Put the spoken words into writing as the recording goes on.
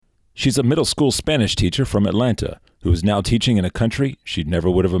She's a middle school Spanish teacher from Atlanta who is now teaching in a country she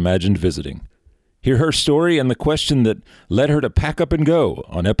never would have imagined visiting. Hear her story and the question that led her to pack up and go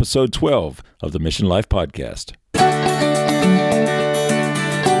on episode 12 of the Mission Life Podcast.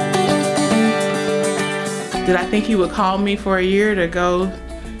 Did I think he would call me for a year to go,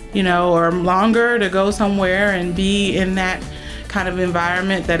 or longer to go somewhere and be in that kind of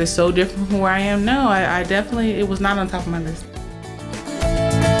environment that is so different from where I am? No, I definitely, it was not on top of my list.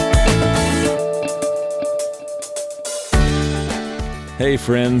 Hey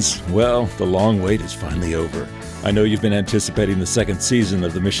friends, well, the long wait is finally over. I know you've been anticipating the second season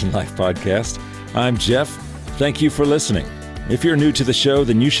of the Mission Life Podcast. I'm Jeff. Thank you for listening. If you're new to the show,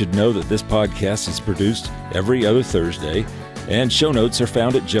 then you should know that this podcast is produced every other Thursday, and show notes are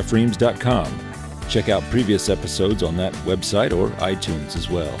found at jeffreams.com. Check out previous episodes on that website or iTunes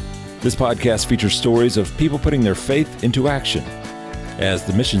as well. This podcast features stories of people putting their faith into action. As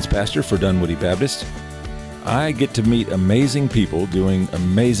the missions pastor for Dunwoody Baptist, I get to meet amazing people doing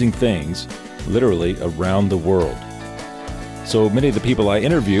amazing things, literally around the world. So many of the people I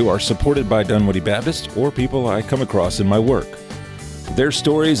interview are supported by Dunwoody Baptist or people I come across in my work. Their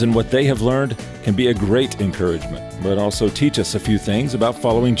stories and what they have learned can be a great encouragement, but also teach us a few things about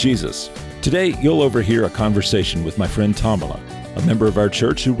following Jesus. Today, you'll overhear a conversation with my friend Tamala, a member of our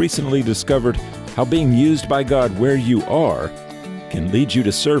church who recently discovered how being used by God where you are can lead you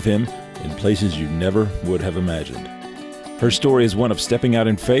to serve Him in places you never would have imagined. Her story is one of stepping out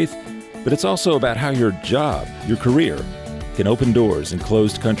in faith, but it's also about how your job, your career, can open doors in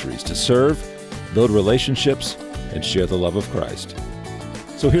closed countries to serve, build relationships, and share the love of Christ.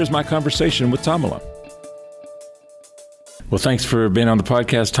 So here's my conversation with Tamala. Well, thanks for being on the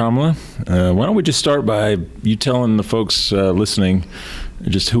podcast, Tamala. Why don't we just start by you telling the folks listening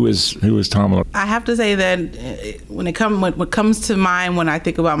just who is Tamala? I have to say that what comes to mind when I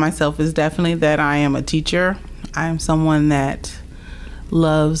think about myself is definitely that I am a teacher. I am someone that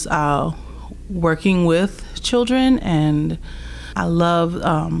loves working with children, and I love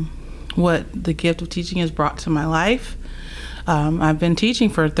what the gift of teaching has brought to my life. I've been teaching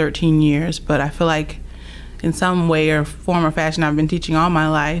for 13 years, but I feel like in some way or form or fashion I've been teaching all my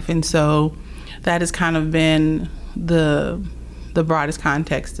life, and so that has kind of been the broadest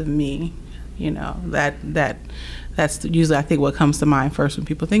context of me. That's usually I think what comes to mind first when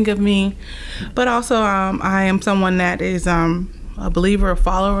people think of me. But also I am someone that is a believer, a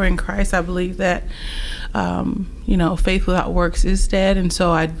follower in Christ. I believe that faith without works is dead, and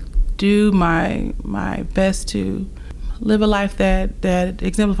so I do my best to live a life that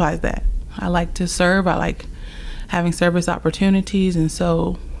exemplifies that. I like to serve. I like having service opportunities, and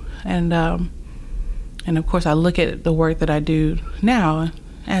of course I look at the work that I do now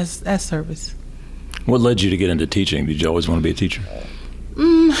as service. What led you to get into teaching? Did you always want to be a teacher?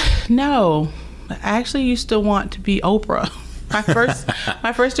 No, I actually used to want to be Oprah.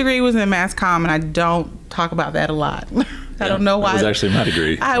 My first degree was in mass comm, and I don't talk about that a lot. I don't know why. That was actually my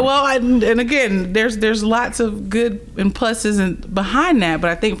degree. And again, there's lots of good and pluses behind that, but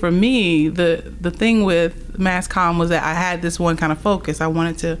I think for me, the thing with mass comm was that I had this one kind of focus. I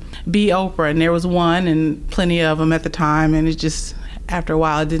wanted to be Oprah, and there was one and plenty of them at the time, and it just, after a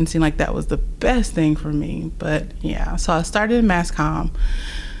while, it didn't seem like that was the best thing for me. But yeah, so I started in mass comm,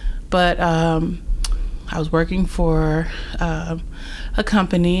 but I was working for a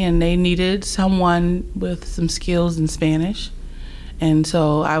company, and they needed someone with some skills in Spanish. And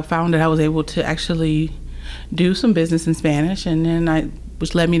so I found that I was able to actually do some business in Spanish, and then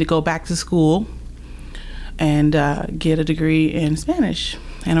which led me to go back to school and get a degree in Spanish.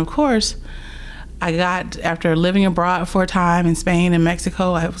 And of course, after living abroad for a time in Spain and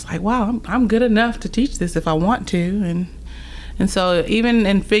Mexico, I was like, wow, I'm good enough to teach this if I want to. And so even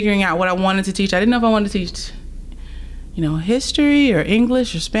in figuring out what I wanted to teach, I didn't know if I wanted to teach, history or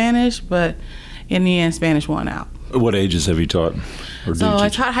English or Spanish, but in the end, Spanish won out. What ages have you taught? I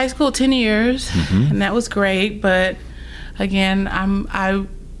taught high school 10 years, and that was great. But again, I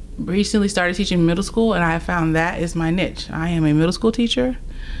recently started teaching middle school, and I found that is my niche. I am a middle school teacher.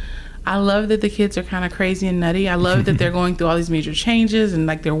 I love that the kids are kind of crazy and nutty. I love that they're going through all these major changes, and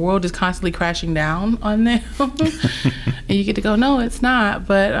like their world is constantly crashing down on them. And you get to go, no, it's not.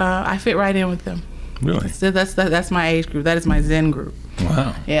 But I fit right in with them. Really? So that's my age group. That is my Zen group.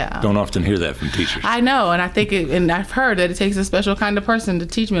 Wow. Yeah. Don't often hear that from teachers. I know, and I think and I've heard that it takes a special kind of person to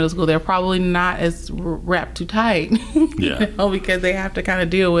teach middle school. They're probably not as wrapped too tight. Yeah. Because they have to kind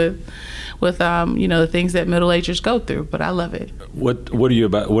of deal with the things that middle-agers go through. But I love it. What are you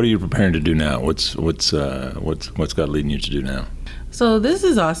preparing to do now? What's God leading you to do now? So this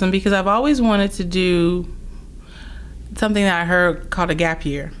is awesome because I've always wanted to do something that I heard called a gap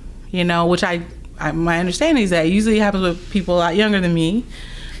year. which my understanding is that usually happens with people a lot younger than me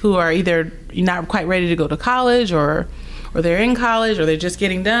who are either not quite ready to go to college or they're in college or they're just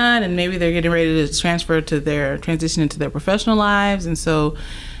getting done and maybe they're getting ready to transition into their professional lives. And so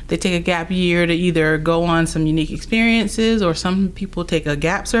they take a gap year to either go on some unique experiences, or some people take a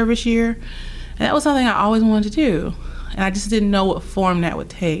gap service year. And that was something I always wanted to do. And I just didn't know what form that would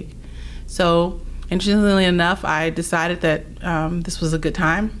take. So interestingly enough, I decided that this was a good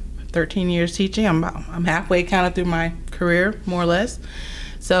time. 13 years teaching. I'm halfway kind of through my career, more or less.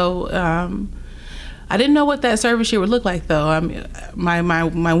 So I didn't know what that service year would look like, though.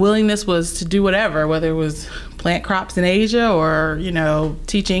 My willingness was to do whatever, whether it was plant crops in Asia or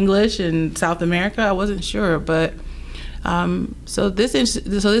teach English in South America. I wasn't sure, but so this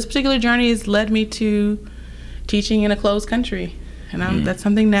particular journey has led me to teaching in a closed country, and that's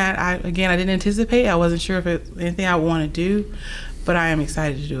something that I didn't anticipate. I wasn't sure if it's anything I would want to do, but I am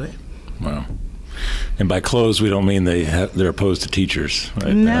excited to do it. Wow. And by closed, we don't mean they're opposed to teachers,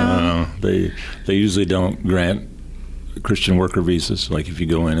 right? No. They usually don't grant Christian worker visas, like if you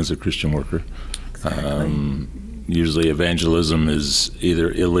go in as a Christian worker. Exactly. Usually evangelism is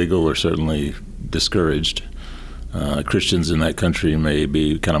either illegal or certainly discouraged. Christians in that country may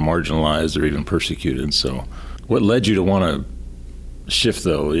be kind of marginalized or even persecuted. So what led you to want to shift,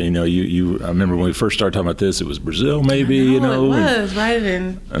 though? I remember when we first started talking about this, it was Brazil, maybe. It was right,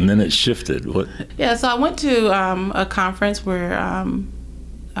 and then it shifted. What? Yeah, so I went to a conference where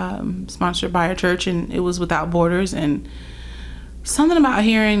sponsored by a church, and it was Without Borders, and something about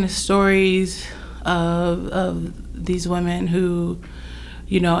hearing the stories of these women who,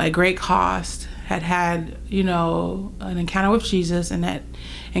 at great cost had an encounter with Jesus, and that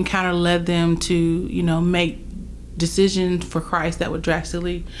encounter led them to make decisions for Christ that would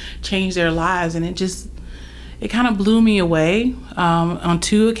drastically change their lives. And it kind of blew me away on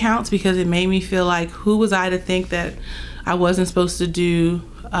two accounts, because it made me feel like, who was I to think that I wasn't supposed to do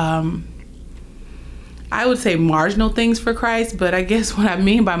I would say marginal things for Christ, but I guess what I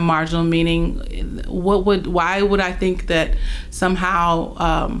mean by marginal meaning, why would I think that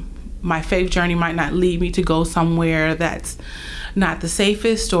somehow my faith journey might not lead me to go somewhere that's not the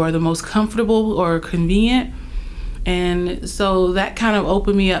safest or the most comfortable or convenient? And so that kind of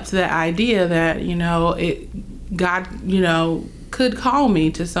opened me up to that idea that, God, could call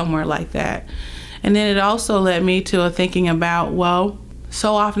me to somewhere like that. And then it also led me to a thinking about, well,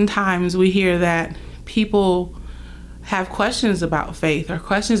 so oftentimes we hear that people have questions about faith or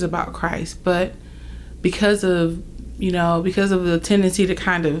questions about Christ, but because of the tendency to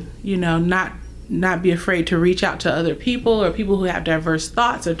kind of, not be afraid to reach out to other people or people who have diverse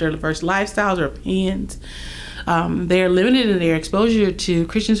thoughts or diverse lifestyles or opinions, they're limited in their exposure to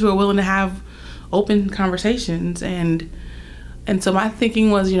Christians who are willing to have open conversations. And so my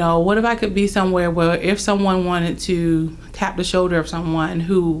thinking was, what if I could be somewhere where if someone wanted to tap the shoulder of someone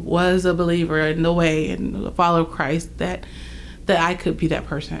who was a believer in the way and a follower of Christ, that I could be that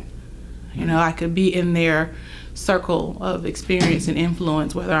person. I could be in their circle of experience and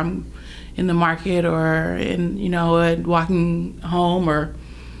influence, whether I'm in the market or in, walking home or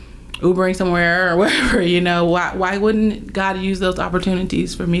Ubering somewhere or wherever, why wouldn't God use those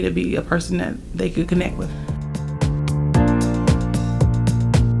opportunities for me to be a person that they could connect with?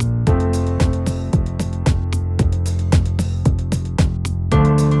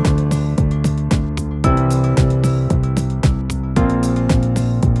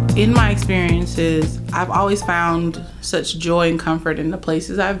 In my experiences, I've always found such joy and comfort in the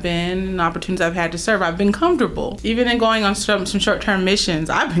places I've been and the opportunities I've had to serve. I've been comfortable. Even in going on some short-term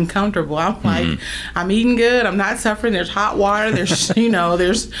missions, I've been comfortable. I'm like, I'm eating good. I'm not suffering. There's hot water. There's,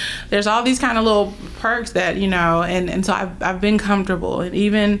 there's all these kind of little perks that, and so I've been comfortable. And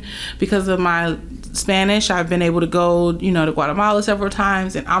even because of my Spanish, I've been able to go, to Guatemala several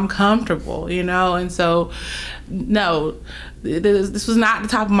times, and I'm comfortable, and so, no, this was not the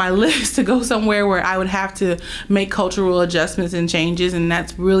top of my list to go somewhere where I would have to make cultural adjustments and changes. And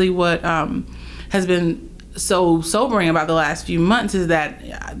that's really what has been so sobering about the last few months, is that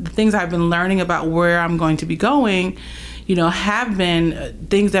the things I've been learning about where I'm going to be going, have been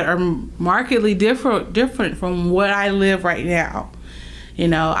things that are markedly different from what I live right now.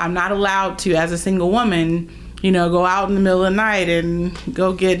 I'm not allowed to, as a single woman, go out in the middle of the night and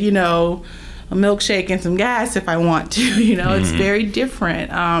go get, a milkshake and some gas if I want to. It's very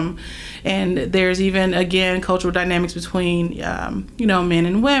different. And there's even, again, cultural dynamics between, men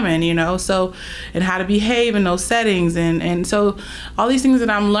and women, so, and how to behave in those settings. And so all these things that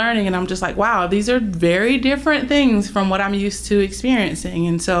I'm learning, and I'm just like, wow, these are very different things from what I'm used to experiencing.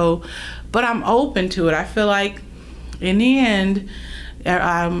 And so, but I'm open to it. I feel like in the end,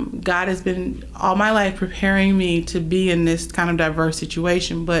 God has been all my life preparing me to be in this kind of diverse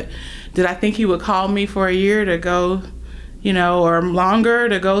situation. But did I think he would call me for a year to go, or longer,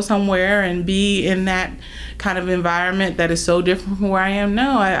 to go somewhere and be in that kind of environment that is so different from where I am?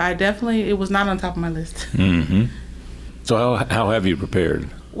 No, I definitely, it was not on top of my list. Mm-hmm. So how have you prepared?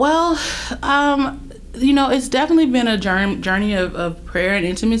 Well, it's definitely been a journey of prayer and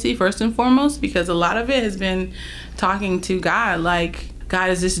intimacy, first and foremost, because a lot of it has been talking to God, like, God,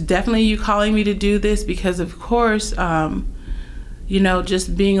 is this definitely you calling me to do this? Because of course,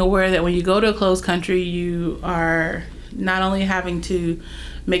 just being aware that when you go to a closed country, you are not only having to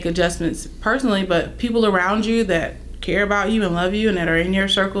make adjustments personally, but people around you that care about you and love you and that are in your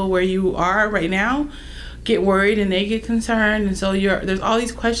circle where you are right now get worried and they get concerned, and so there's all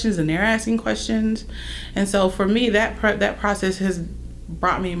these questions and they're asking questions. And so for me, that process has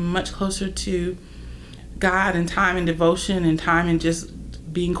brought me much closer to God, and time and devotion, and time and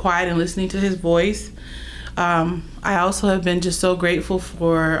just being quiet and listening to his voice. I also have been just so grateful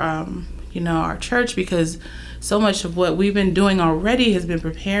for our church, because so much of what we've been doing already has been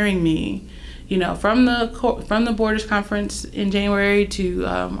preparing me, from the Borders Conference in January to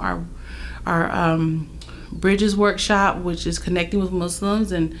our Bridges workshop, which is connecting with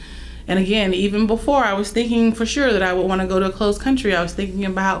Muslims. And again, even before, I was thinking for sure that I would want to go to a closed country. I was thinking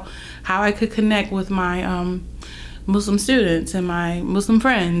about how I could connect with my Muslim students and my Muslim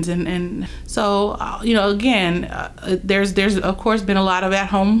friends. And so, again, there's of course been a lot of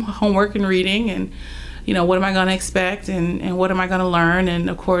at-home homework and reading, and, what am I going to expect and what am I going to learn? And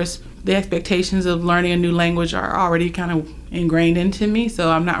of course, the expectations of learning a new language are already kind of ingrained into me,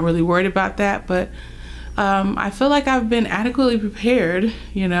 so I'm not really worried about that. But I feel like I've been adequately prepared.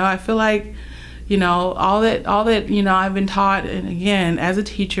 I feel like, all that, I've been taught, and again, as a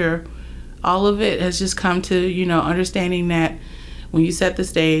teacher, all of it has just come to, understanding that when you set the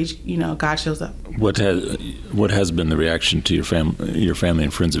stage, God shows up. What has been the reaction to your family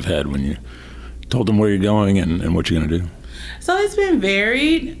and friends have had when you told them where you're going and what you're going to do? So it's been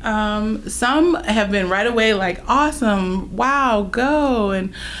varied. Some have been right away like, awesome, wow, go.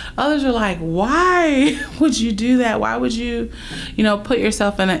 And others are like, why would you do that? Why would you, put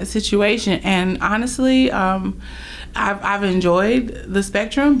yourself in that situation? And honestly, I've enjoyed the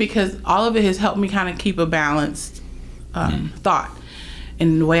spectrum, because all of it has helped me kind of keep a balanced thought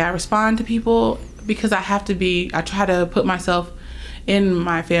in the way I respond to people, because I try to put myself in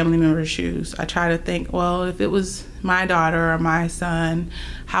my family member's shoes. I try to think, well, if it was my daughter or my son,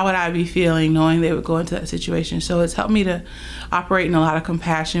 how would I be feeling knowing they would go into that situation? So it's helped me to operate in a lot of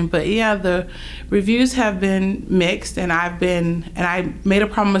compassion. But yeah, the reviews have been mixed, and I made a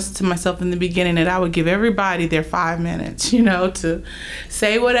promise to myself in the beginning that I would give everybody their 5 minutes, to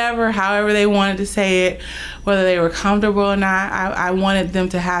say whatever, however they wanted to say it, whether they were comfortable or not. I wanted them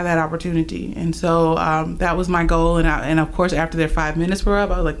to have that opportunity. And so that was my goal. And of course, after their 5 minutes were up,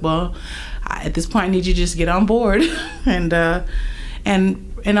 I was like, well, at this point, I need you to just get on board.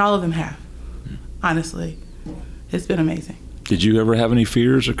 And all of them have, honestly. It's been amazing. Did you ever have any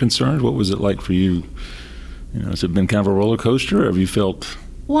fears or concerns? What was it like for you? Has it been kind of a roller coaster, or have you felt?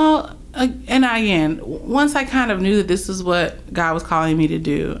 Well, and again, once I kind of knew that this is what God was calling me to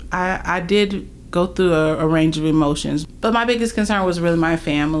do, I did go through a range of emotions. But my biggest concern was really my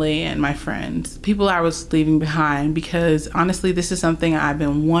family and my friends, people I was leaving behind, because honestly, this is something I've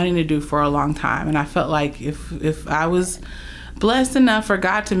been wanting to do for a long time. And I felt like if I was blessed enough for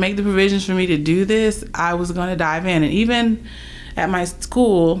God to make the provisions for me to do this, I was going to dive in. And even at my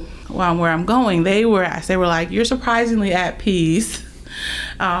school, where I'm going, they were like, you're surprisingly at peace.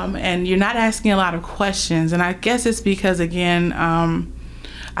 And you're not asking a lot of questions. And I guess it's because, again,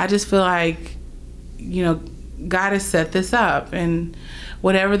 I just feel like, God has set this up, and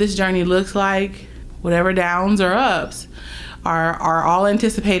whatever this journey looks like, whatever downs or ups are all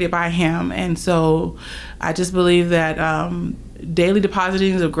anticipated by him. And so I just believe that daily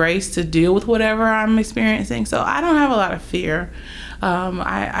depositings of grace to deal with whatever I'm experiencing. So I don't have a lot of fear.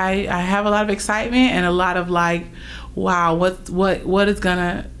 I have a lot of excitement and a lot of like, wow, what is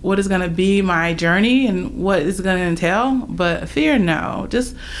gonna be my journey and what is gonna entail. But fear, no.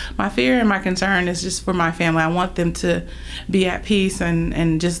 Just my fear and my concern is just for my family. I want them to be at peace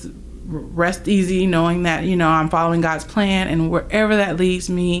and just rest easy, knowing that I'm following God's plan, and wherever that leads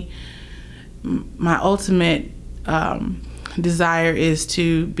me, my ultimate desire is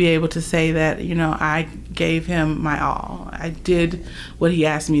to be able to say that I gave him my all. I did what he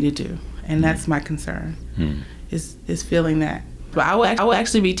asked me to do, and that's my concern. Is feeling that But I will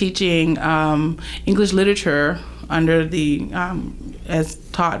actually be teaching English literature under the as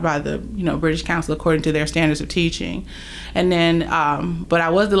taught by the British Council according to their standards of teaching. And then but I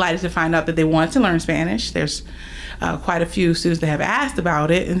was delighted to find out that they wanted to learn Spanish. There's quite a few students that have asked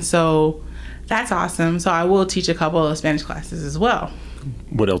about it, and so that's awesome. So I will teach a couple of Spanish classes as well.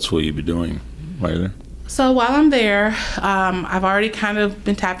 What else will you be doing while you're there? So while I'm there, I've already kind of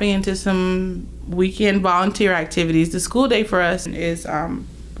been tapping into some weekend volunteer activities. The school day for us is from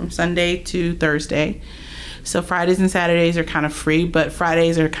Sunday to Thursday. So Fridays and Saturdays are kind of free, but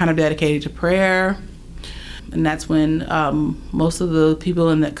Fridays are kind of dedicated to prayer. And that's when most of the people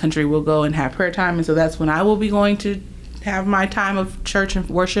in the country will go and have prayer time. And so that's when I will be going to have my time of church and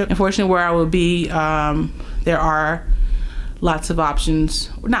worship. Unfortunately, where I will be, there are lots of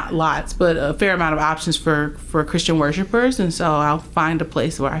options, not lots, but a fair amount of options for Christian worshipers. And so I'll find a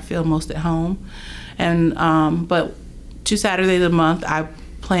place where I feel most at home. And but 2 Saturdays a month, I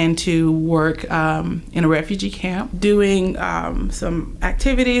plan to work in a refugee camp, doing some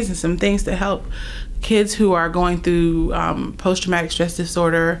activities and some things to help kids who are going through post-traumatic stress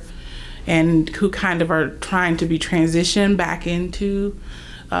disorder and who kind of are trying to be transitioned back into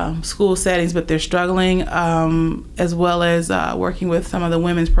school settings, but they're struggling, as well as working with some of the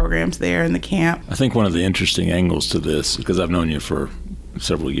women's programs there in the camp. I think one of the interesting angles to this, because I've known you for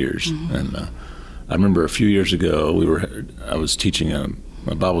several years, mm-hmm. and I remember a few years ago I was teaching a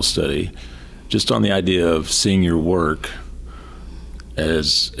Bible study just on the idea of seeing your work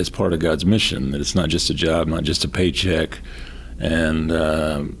as part of God's mission, that it's not just a job, not just a paycheck, and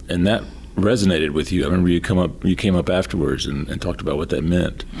that resonated with you. I remember you came up afterwards and talked about what that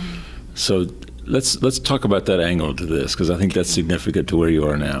meant. Mm-hmm. So let's talk about that angle to this, because I think that's significant to where you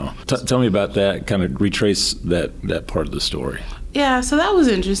are now. Tell me about that, kind of retrace that part of the story. Yeah, so that was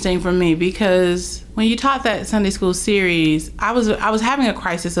interesting for me, because when you taught that Sunday school series, I was having a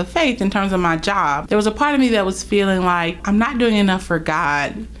crisis of faith in terms of my job. There was a part of me that was feeling like I'm not doing enough for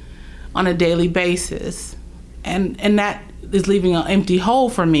God on a daily basis, and that is leaving an empty hole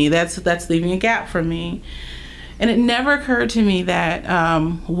for me. That's leaving a gap for me. And it never occurred to me that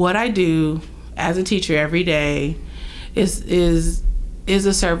what I do as a teacher every day is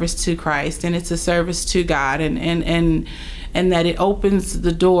a service to Christ, and it's a service to God, and that it opens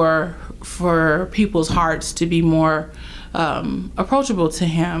the door for people's hearts to be more approachable to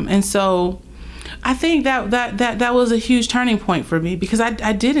Him. And so I think that was a huge turning point for me, because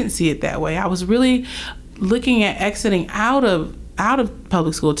I didn't see it that way. I was really looking at exiting out of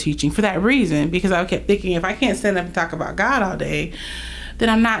public school teaching for that reason, because I kept thinking, if I can't stand up and talk about God all day, then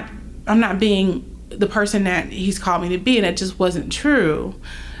I'm not being the person that He's called me to be, and it just wasn't true.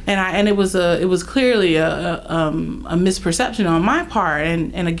 And it was clearly a misperception on my part,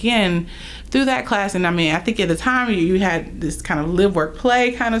 and again through that class. And I mean, I think at the time you had this kind of live, work,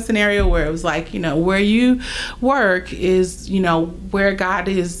 play kind of scenario where it was like, where you work is where God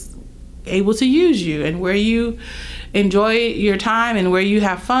is able to use you, and where you enjoy your time and where you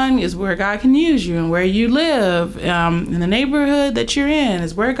have fun is where God can use you, and where you live in the neighborhood that you're in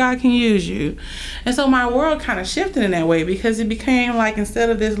is where God can use you. And so my world kind of shifted in that way, because it became like, instead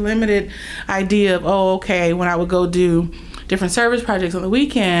of this limited idea of, when I would go do different service projects on the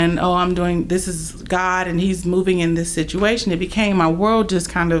weekend, I'm doing, this is God and He's moving in this situation. It became, my world just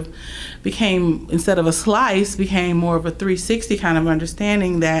kind of became, instead of a slice, became more of a 360 kind of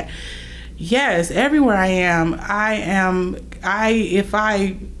understanding that, yes, everywhere I am, if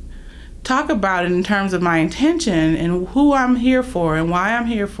I talk about it in terms of my intention and who I'm here for and why I'm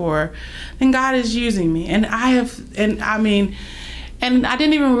here for, then God is using me. And I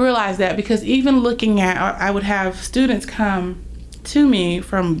didn't even realize that, because even looking at, I would have students come to me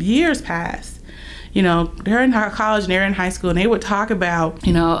from years past. They're in college and they're in high school, and they would talk about,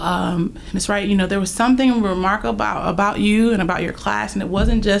 Ms. Wright, there was something remarkable about you and about your class. And it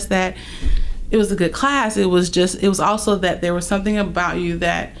wasn't just that it was a good class. It was also that there was something about you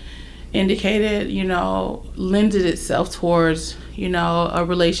that indicated, lended itself towards, a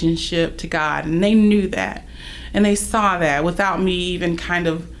relationship to God. And they knew that. And they saw that without me even kind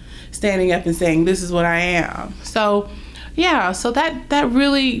of standing up and saying, this is what I am. So, yeah, so that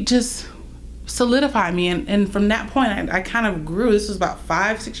really just solidified me. And from that point, I kind of grew. This was about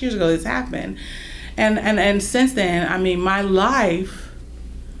 5-6 years ago this happened. And since then, I mean, my life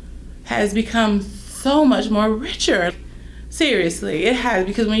has become so much more richer. Seriously, it has,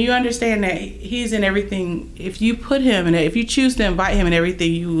 because when you understand that He's in everything, if you put Him in it, if you choose to invite Him in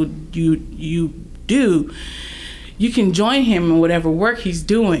everything you do, you can join Him in whatever work He's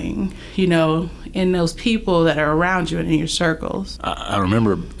doing, in those people that are around you and in your circles. I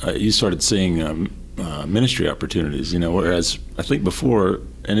remember you started seeing ministry opportunities, whereas I think before,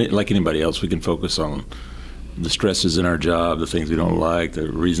 like anybody else, we can focus on the stresses in our job, the things we don't like,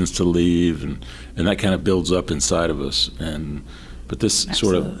 the reasons to leave, and that kind of builds up inside of us. But this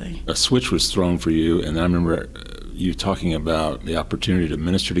Absolutely. sort of a switch was thrown for you, and I remember you talking about the opportunity to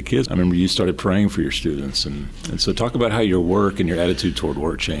minister to kids. I remember you started praying for your students, and so talk about how your work and your attitude toward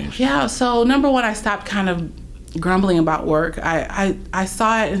work changed. Yeah, so number one, I stopped kind of grumbling about work. I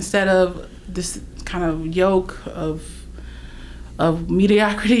saw it, instead of this kind of yoke of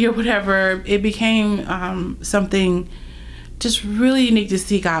mediocrity or whatever, it became something just really unique to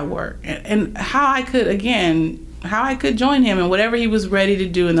see God work, and how I could join him in whatever he was ready to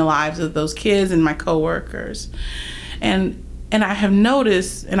do in the lives of those kids and my coworkers. And I have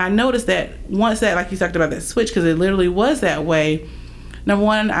noticed, that once that, like you talked about, that switch, because it literally was that way. Number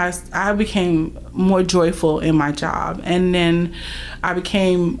one, I became more joyful in my job, and then I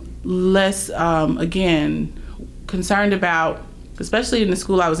became less, concerned about, especially in the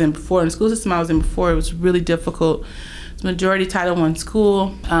school I was in before, in the school system I was in before, it was really difficult. It's majority Title I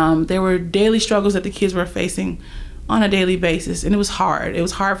school. There were daily struggles that the kids were facing on a daily basis, and it was hard. It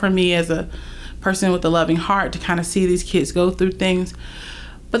was hard for me as a person with a loving heart to kind of see these kids go through things.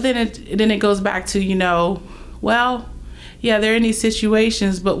 But then it goes back to, well, yeah, they're in these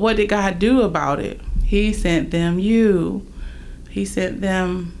situations, but what did God do about it? He sent them you. He sent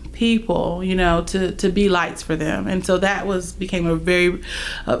them people, to be lights for them. And so that became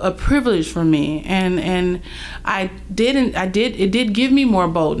a privilege for me. And it did give me more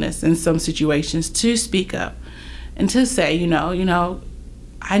boldness in some situations to speak up and to say,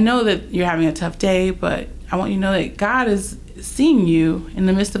 I know that you're having a tough day, but I want you to know that God is seeing you in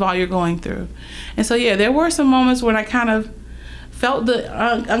the midst of all you're going through. And so, yeah, there were some moments when I kind of felt the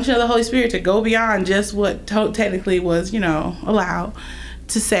unction of the Holy Spirit to go beyond just what technically was, allowed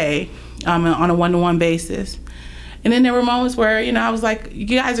to say on a one-to-one basis. And then there were moments where, I was like, you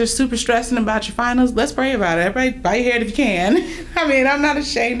guys are super stressing about your finals. Let's pray about it. Everybody bow your head if you can. I mean, I'm not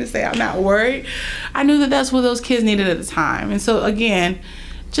ashamed to say I'm not worried. I knew that that's what those kids needed at the time. And so, again,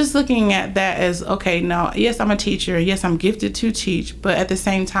 just looking at that as, okay, no, yes, I'm a teacher. Yes, I'm gifted to teach. But at the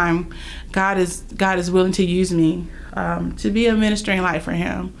same time, God is willing to use me to be a ministering light for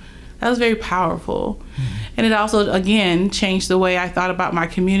him. That was very powerful. Mm-hmm. And it also, again, changed the way I thought about my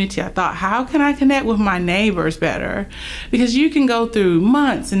community. I thought, how can I connect with my neighbors better? Because you can go through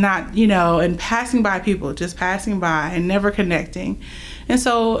months and not, and passing by people, just passing by and never connecting. And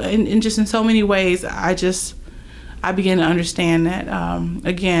so, in just in so many ways, I began to understand that,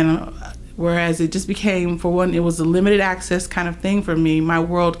 again, whereas it just became, for one, it was a limited access kind of thing for me, my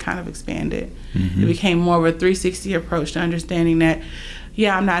world kind of expanded. Mm-hmm. It became more of a 360 approach to understanding that,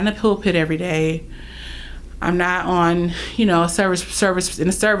 yeah, I'm not in a pulpit every day. I'm not on, a service in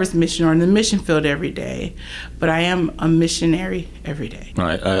a service mission or in the mission field every day, but I am a missionary every day.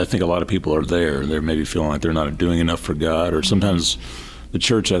 Right. I think a lot of people are there. They're maybe feeling like they're not doing enough for God, or sometimes the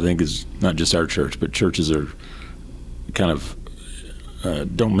church, I think, is not just our church, but churches are kind of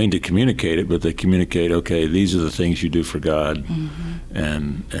don't mean to communicate it, but they communicate, okay, these are the things you do for God,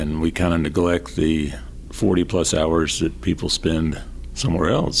 mm-hmm. and we kind of neglect the 40 plus hours that people spend somewhere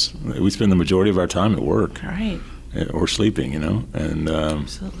else. We spend the majority of our time at work, right, or sleeping, and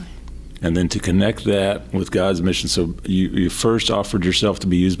absolutely. And then to connect that with God's mission. So you first offered yourself to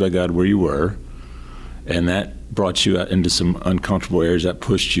be used by God where you were, and that brought you into some uncomfortable areas that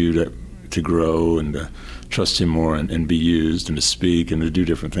pushed you to grow and to trust him more and be used and to speak and to do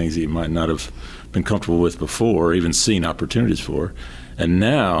different things that you might not have been comfortable with before, or even seen opportunities for. And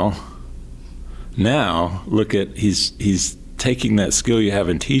now look at, he's taking that skill you have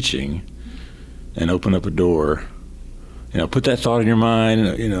in teaching and open up a door. Put that thought in your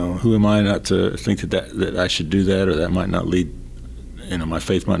mind, who am I not to think that I should do that, or that might not lead, my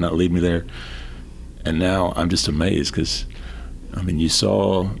faith might not lead me there. And now I'm just amazed because, you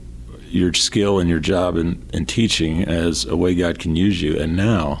saw your skill and your job in teaching as a way God can use you, and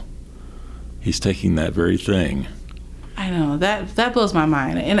now he's taking that very thing. I know, that blows my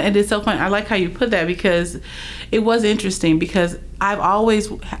mind. And it's so funny. I like how you put that, because it was interesting, because I've always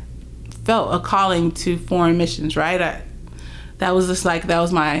felt a calling to foreign missions, right? That was just like, that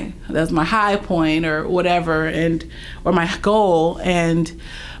was my high point or whatever, or my goal.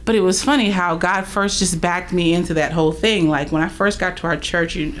 But it was funny how God first just backed me into that whole thing. Like when I first got to our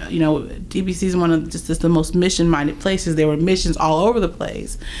church, DBC is one of just the most mission-minded places. There were missions all over the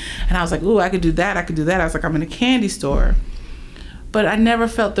place. And I was like, ooh, I could do that. I was like, I'm in a candy store. but I never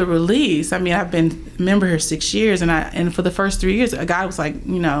felt the release. I mean, I've been a member here 6 years, and for the first 3 years, God was like,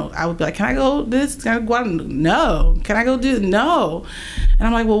 I would be like, can I go this? Can I go out? No. Can I go do this? No. And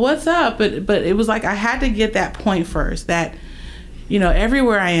I'm like, well, what's up? But it was like I had to get that point first, that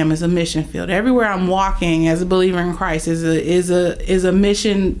everywhere I am is a mission field. Everywhere I'm walking as a believer in Christ is a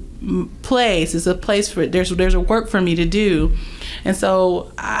mission place. It's a place for there's a work for me to do. And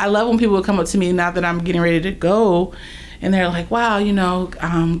so I love when people come up to me now that I'm getting ready to go, and they're like, wow,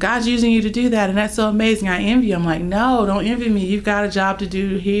 God's using you to do that, and that's so amazing. I envy you. I'm like, no, don't envy me. You've got a job to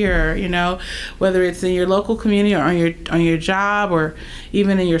do here, whether it's in your local community or on your job, or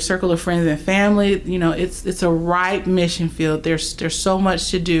even in your circle of friends and family. It's a ripe mission field. There's so much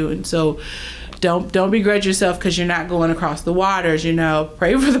to do, and so don't begrudge yourself because you're not going across the waters.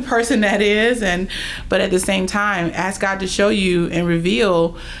 Pray for the person that is, but at the same time, ask God to show you and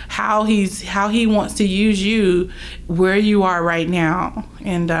reveal how He wants to use you where you are right now.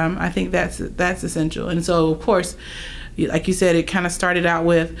 And I think that's essential. And so, of course, like you said, it kind of started out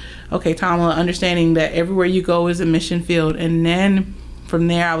with, okay, Tamala, understanding that everywhere you go is a mission field, and then from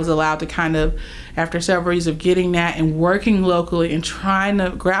there, I was allowed to kind of, after several years of getting that and working locally and trying to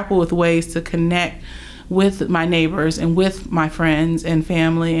grapple with ways to connect with my neighbors and with my friends and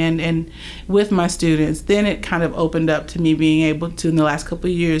family and with my students, then it kind of opened up to me being able to, in the last couple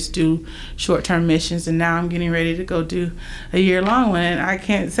of years, do short-term missions. And now I'm getting ready to go do a year-long one. And I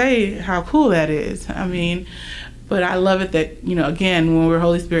can't say how cool that is. I mean, but I love it that, again, when we're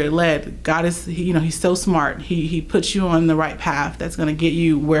Holy Spirit led, God is, He's so smart. He puts you on the right path that's going to get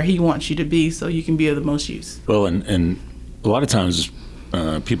you where He wants you to be so you can be of the most use. Well, and a lot of times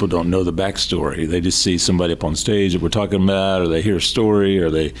people don't know the backstory. They just see somebody up on stage that we're talking about, or they hear a story, or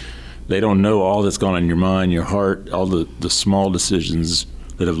they don't know all that's gone on in your mind, your heart, all the small decisions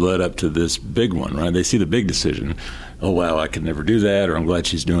that have led up to this big one, right? They see the big decision. Oh, wow, I could never do that, or I'm glad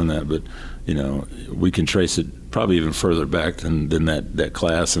she's doing that. But, we can trace it probably even further back than that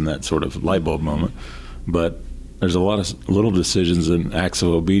class and that sort of light bulb moment. But there's a lot of little decisions and acts of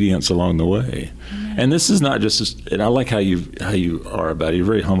obedience along the way. Mm-hmm. And this is not just, and I like how you are about it. You're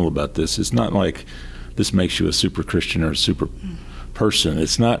very humble about this. It's not like this makes you a super Christian or a super person.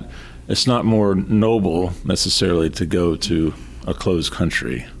 It's not more noble necessarily to go to a closed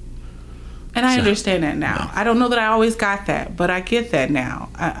country. And I understand that now. I don't know that I always got that, but I get that now.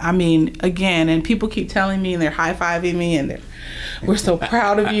 I mean, again, and people keep telling me, and they're high-fiving me, and we're so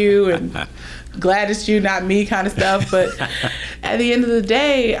proud of you, and glad it's you, not me kind of stuff. But at the end of the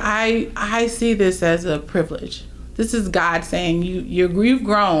day, I see this as a privilege. This is God saying, you've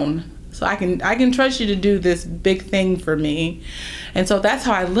grown, so I can trust you to do this big thing for me. And so that's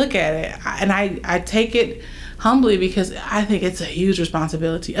how I look at it. And I take it humbly because I think it's a huge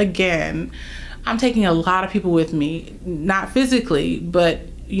responsibility. Again, I'm taking a lot of people with me, not physically, but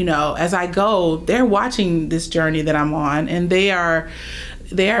as I go, they're watching this journey that I'm on, and they are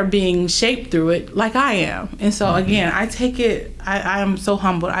being shaped through it like I am. And so again, I take it, I am so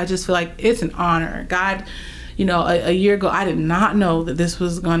humbled. I just feel like it's an honor. God, a year ago, I did not know that this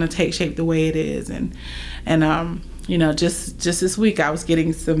was going to take shape the way it is. And just this week, I was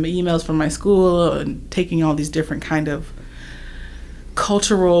getting some emails from my school and taking all these different kind of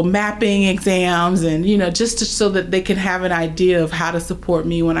cultural mapping exams, and just so that they can have an idea of how to support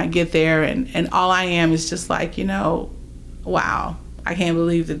me when I get there. And all I am is just like, wow, I can't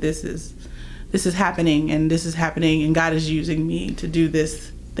believe that this is happening, and God is using me to do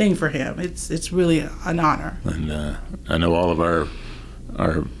this thing for Him. It's really an honor. And I know all of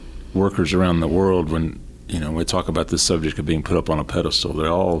our workers around the world, when we talk about this subject of being put up on a pedestal, they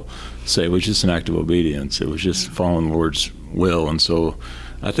all say it was just an act of obedience. It was just following the Lord's will. And so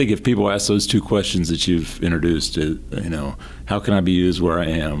I think if people ask those two questions that you've introduced, how can I be used where I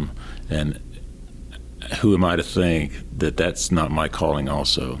am? And who am I to think that that's not my calling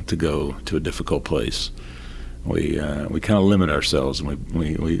also, to go to a difficult place? We kind of limit ourselves, and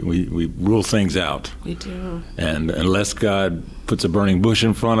we rule things out. We do. And unless God puts a burning bush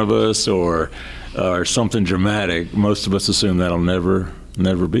in front of us or something dramatic, most of us assume that'll never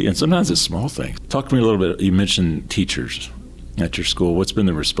be. And sometimes it's small things. Talk to me a little bit. You mentioned teachers at your school. What's been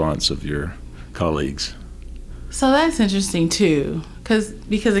the response of your colleagues? So that's interesting too, because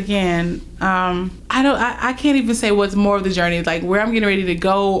again, I can't even say what's more of the journey, like where I'm getting ready to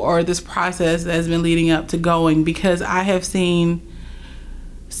go, or this process that has been leading up to going, because I have seen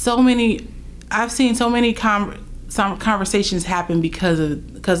so many some conversations happen because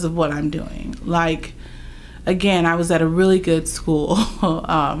of what I'm doing. Like, again, I was at a really good school,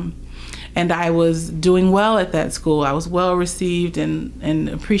 and I was doing well at that school. I was well received and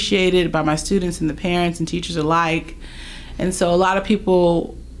appreciated by my students and the parents and teachers alike. And so a lot of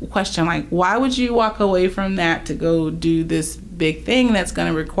people question, like, why would you walk away from that to go do this big thing that's going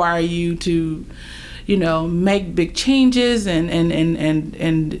to require you to, you know, make big changes and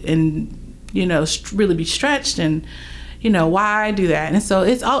you know, really be stretched, and, you know, why do that? And so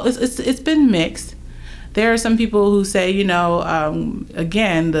it's been mixed. There are some people who say, you know,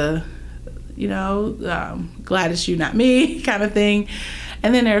 again, glad it's you, not me kind of thing.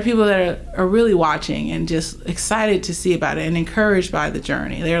 And then there are people that are really watching and just excited to see about it and encouraged by the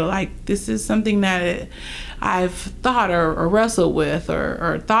journey. They're like, this is something that I've thought or wrestled with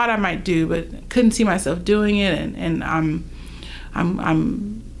or thought I might do, but couldn't see myself doing it. And I'm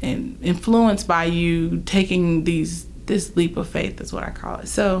influenced by you taking this leap of faith, is what I call it.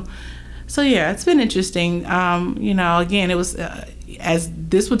 So yeah, it's been interesting. You know, again, it was as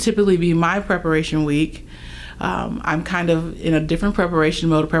this would typically be my preparation week. I'm kind of in a different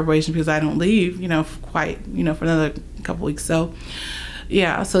mode of preparation because I don't leave, you know, for another couple weeks. So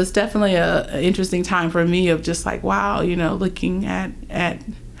yeah, so it's definitely an interesting time for me of just like, wow, you know, looking at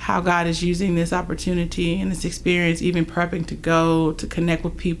how God is using this opportunity and this experience, even prepping to go to connect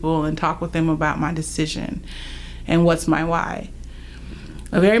with people and talk with them about my decision and what's my why.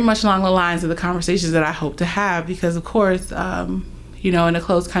 Very much along the lines of the conversations that I hope to have, because of course, you know, in a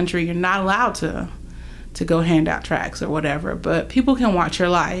closed country, you're not allowed to go hand out tracts or whatever, but people can watch your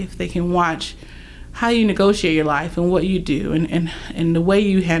life. They can watch how you negotiate your life and what you do and the way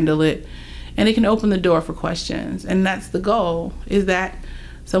you handle it, and it can open the door for questions. And that's the goal, is that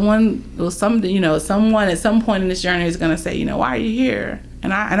someone at some point in this journey is going to say, you know, why are you here?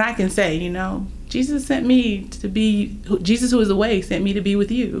 And I can say, you know, Jesus sent me Jesus who is the way sent me to be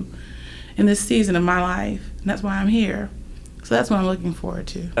with you in this season of my life, and that's why I'm here. So that's what I'm looking forward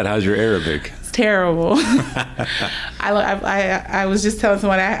to. And how's your Arabic? It's terrible. I was just telling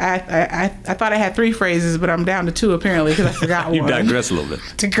someone I thought I had 3 phrases, but I'm down to 2 apparently because I forgot one. You digress a little bit.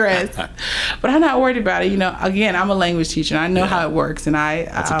 Digress. But I'm not worried about it. You know, again, I'm a language teacher, and I know how it works. And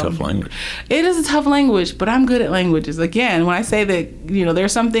That's a tough language. It is a tough language, but I'm good at languages. Again, when I say that, you know,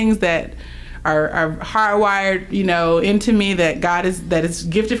 there's some things that are hardwired, you know, into me that is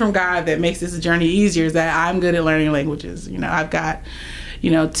gifted from God that makes this journey easier, is that I'm good at learning languages. You know, I've got,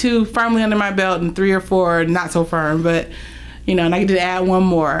 you know, 2 firmly under my belt and 3 or 4 not so firm, but, you know, and I get to add 1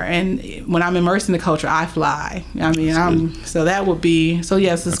 more. And when I'm immersed in the culture, I fly. I mean, so that would be, so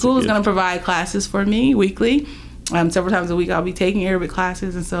yes, the school is going to provide classes for me weekly. Several times a week I'll be taking Arabic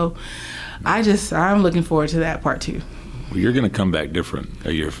classes, and so I'm looking forward to that part too. Well, you're going to come back different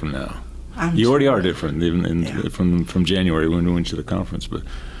a year from now. You already are different, even from January when we went to the conference. But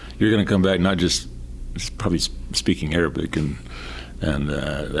you're going to come back not just probably speaking Arabic, and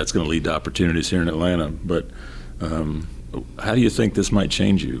that's going to lead to opportunities here in Atlanta. But how do you think this might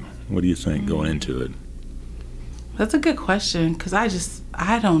change you? What do you think going into it? That's a good question, because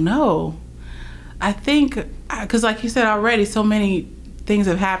I don't know. I think, because like you said already, so many things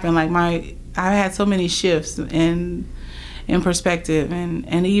have happened. Like I've had so many shifts in perspective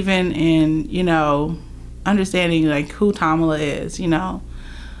and even in, you know, understanding like who Tamala is, you know.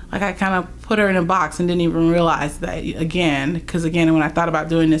 Like I kind of put her in a box and didn't even realize that because when I thought about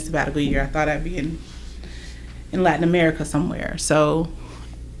doing this sabbatical year, I thought I'd be in Latin America somewhere. So,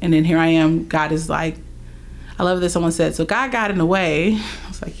 and then here I am. God is like, I love that someone said, so God got in the way. I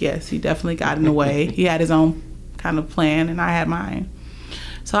was like, yes, he definitely got in the way. He had his own kind of plan and I had mine.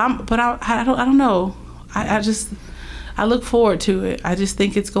 So I don't know. I look forward to it. I just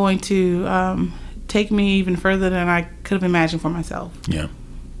think it's going to take me even further than I could have imagined for myself. Yeah.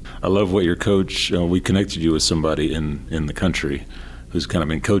 I love what your coach, we connected you with somebody in the country who's kind of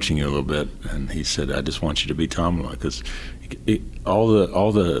been coaching you a little bit, and he said, I just want you to be Tamala, because all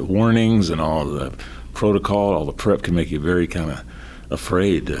the warnings and all the protocol, all the prep can make you very kind of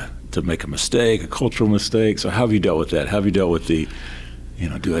afraid to make a mistake, a cultural mistake. So how have you dealt with that? How have you dealt with the, you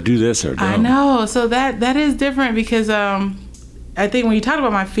know, do I do this or don't? I know. So that is different, because I think when you talk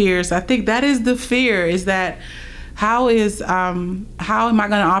about my fears, I think that is the fear, is that how am I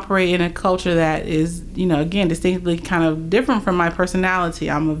going to operate in a culture that is, you know, again, distinctly kind of different from my personality.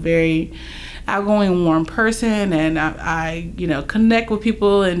 I'm a very outgoing, warm person, and I you know, connect with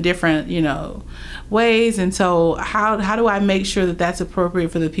people in different, you know, ways. And so how do I make sure that that's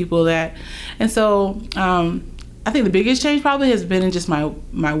appropriate for the people that, and so I think the biggest change probably has been in just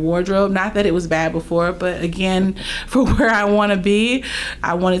my wardrobe. Not that it was bad before, but again, for where I want to be,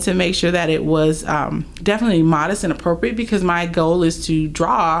 I wanted to make sure that it was definitely modest and appropriate, because my goal is to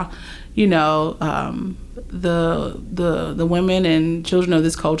draw, you know, the women and children of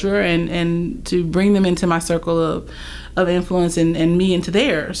this culture and to bring them into my circle of influence and me into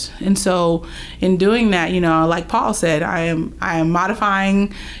theirs. And so in doing that, like Paul said, I am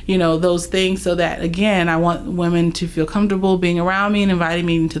modifying, those things so that, again, I want women to feel comfortable being around me and inviting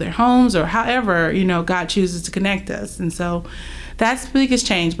me into their homes or however, God chooses to connect us. And so that's the biggest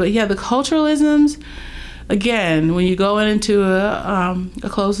change. But yeah, the culturalisms, again, when you go into a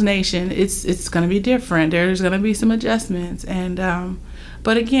closed nation, it's going to be different. There's going to be some adjustments. And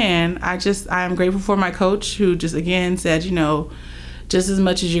but again, I am grateful for my coach who just again said, just as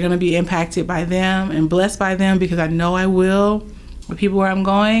much as you're going to be impacted by them and blessed by them, because I know I will, the people where I'm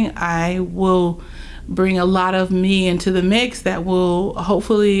going, I will bring a lot of me into the mix that will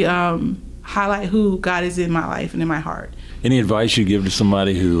hopefully highlight who God is in my life and in my heart. Any advice you give to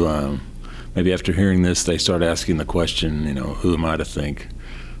somebody who maybe after hearing this, they start asking the question, who am I to think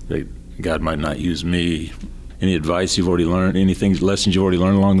that God might not use me? Any advice you've already learned, lessons you've already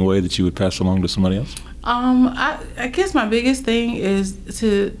learned along the way that you would pass along to somebody else? I guess my biggest thing is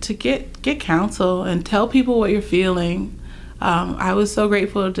to get counsel and tell people what you're feeling. I was so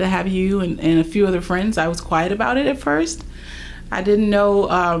grateful to have you and a few other friends. I was quiet about it at first. I didn't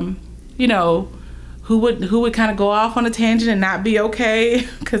know, who would kind of go off on a tangent and not be okay,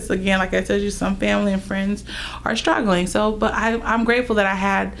 because again, like I told you, some family and friends are struggling. So, but I'm grateful that I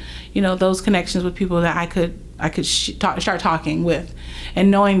had, those connections with people that I could start talking with,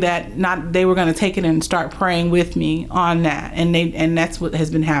 and knowing that they were going to take it and start praying with me on that, and that's what has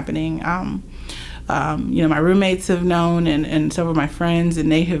been happening. My roommates have known, and some of my friends, and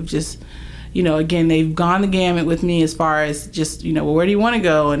they have just, again, they've gone the gamut with me as far as just, where do you want to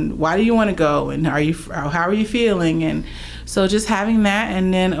go and why do you want to go and how are you feeling? And so just having that,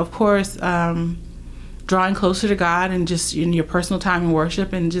 and then of course, drawing closer to God and just in your personal time in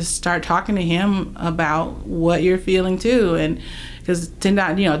worship, and just start talking to Him about what you're feeling too. And because 9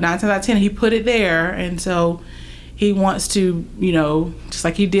 times out of 10, He put it there. And so He wants to, just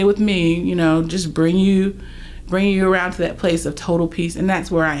like He did with me, just bring you around to that place of total peace. And that's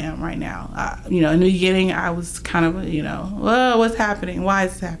where I am right now. In the beginning, I was kind of, well, what's happening? Why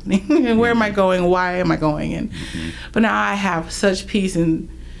is this happening? And where am I going? Why am I going? And but now I have such peace and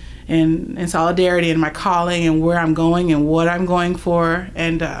solidarity in my calling and where I'm going and what I'm going for.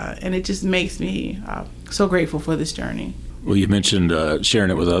 And it just makes me so grateful for this journey. Well, you mentioned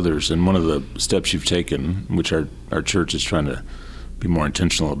sharing it with others. And one of the steps you've taken, which our church is trying to be more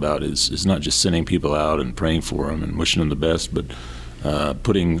intentional about, is not just sending people out and praying for them and wishing them the best, but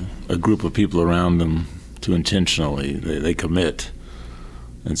putting a group of people around them to intentionally, they commit.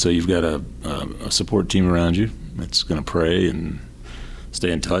 And so you've got a support team around you that's going to pray and stay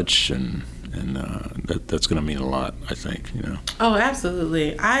in touch, and that's going to mean a lot, I think. Oh,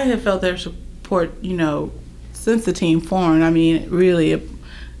 absolutely. I have felt their support, since the team formed. I mean, really, a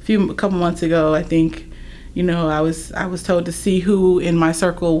couple months ago, I think, I was told to see who in my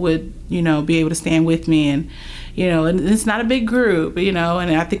circle would, be able to stand with me, and it's not a big group, and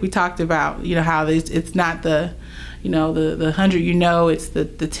I think we talked about, how it's not the 100, it's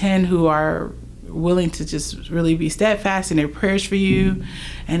the 10 who are willing to just really be steadfast in their prayers for you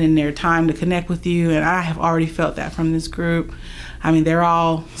and in their time to connect with you. And I have already felt that from this group. I mean, they're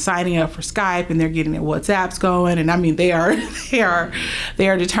all signing up for Skype and they're getting their WhatsApps going. And I mean, they are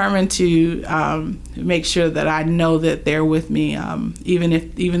determined to make sure that I know that they're with me.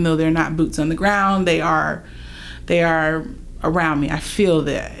 Even though they're not boots on the ground, they are around me. I feel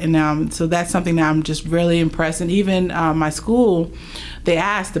that. And so that's something that I'm just really impressed. And even my school, they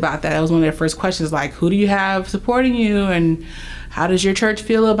asked about that. That was one of their first questions, like, who do you have supporting you? And how does your church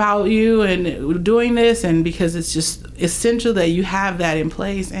feel about you and doing this? And because it's just essential that you have that in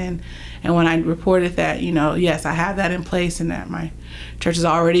place. And when I reported that, yes, I have that in place, and that my church has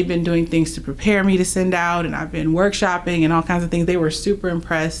already been doing things to prepare me to send out, and I've been workshopping and all kinds of things, they were super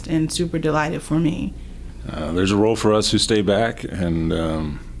impressed and super delighted for me. There's a role for us who stay back,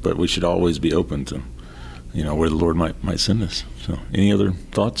 but we should always be open to, where the Lord might send us. So, any other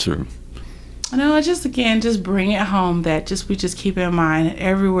thoughts or? No, just bring it home that we just keep in mind that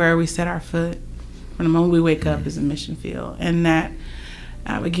everywhere we set our foot, from the moment we wake up, is a mission field, and that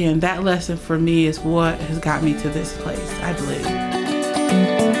again, that lesson for me is what has got me to this place, I believe.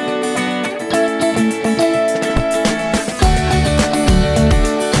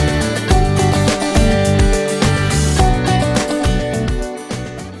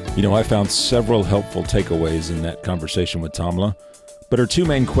 I found several helpful takeaways in that conversation with Tamla, but her two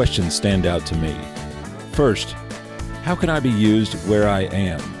main questions stand out to me. First, how can I be used where I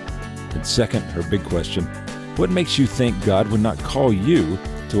am? And second, her big question, what makes you think God would not call you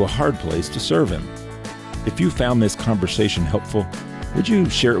to a hard place to serve Him? If you found this conversation helpful, would you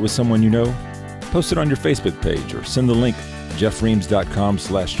share it with someone you know? Post it on your Facebook page or send the link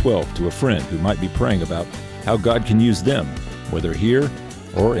jeffreams.com/12 to a friend who might be praying about how God can use them, whether here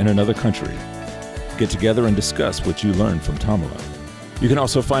or in another country. Get together and discuss what you learned from Tamala. You can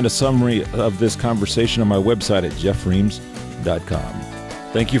also find a summary of this conversation on my website at jeffreams.com.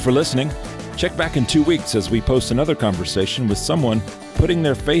 Thank you for listening. Check back in 2 weeks as we post another conversation with someone putting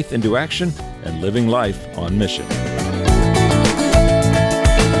their faith into action and living life on mission.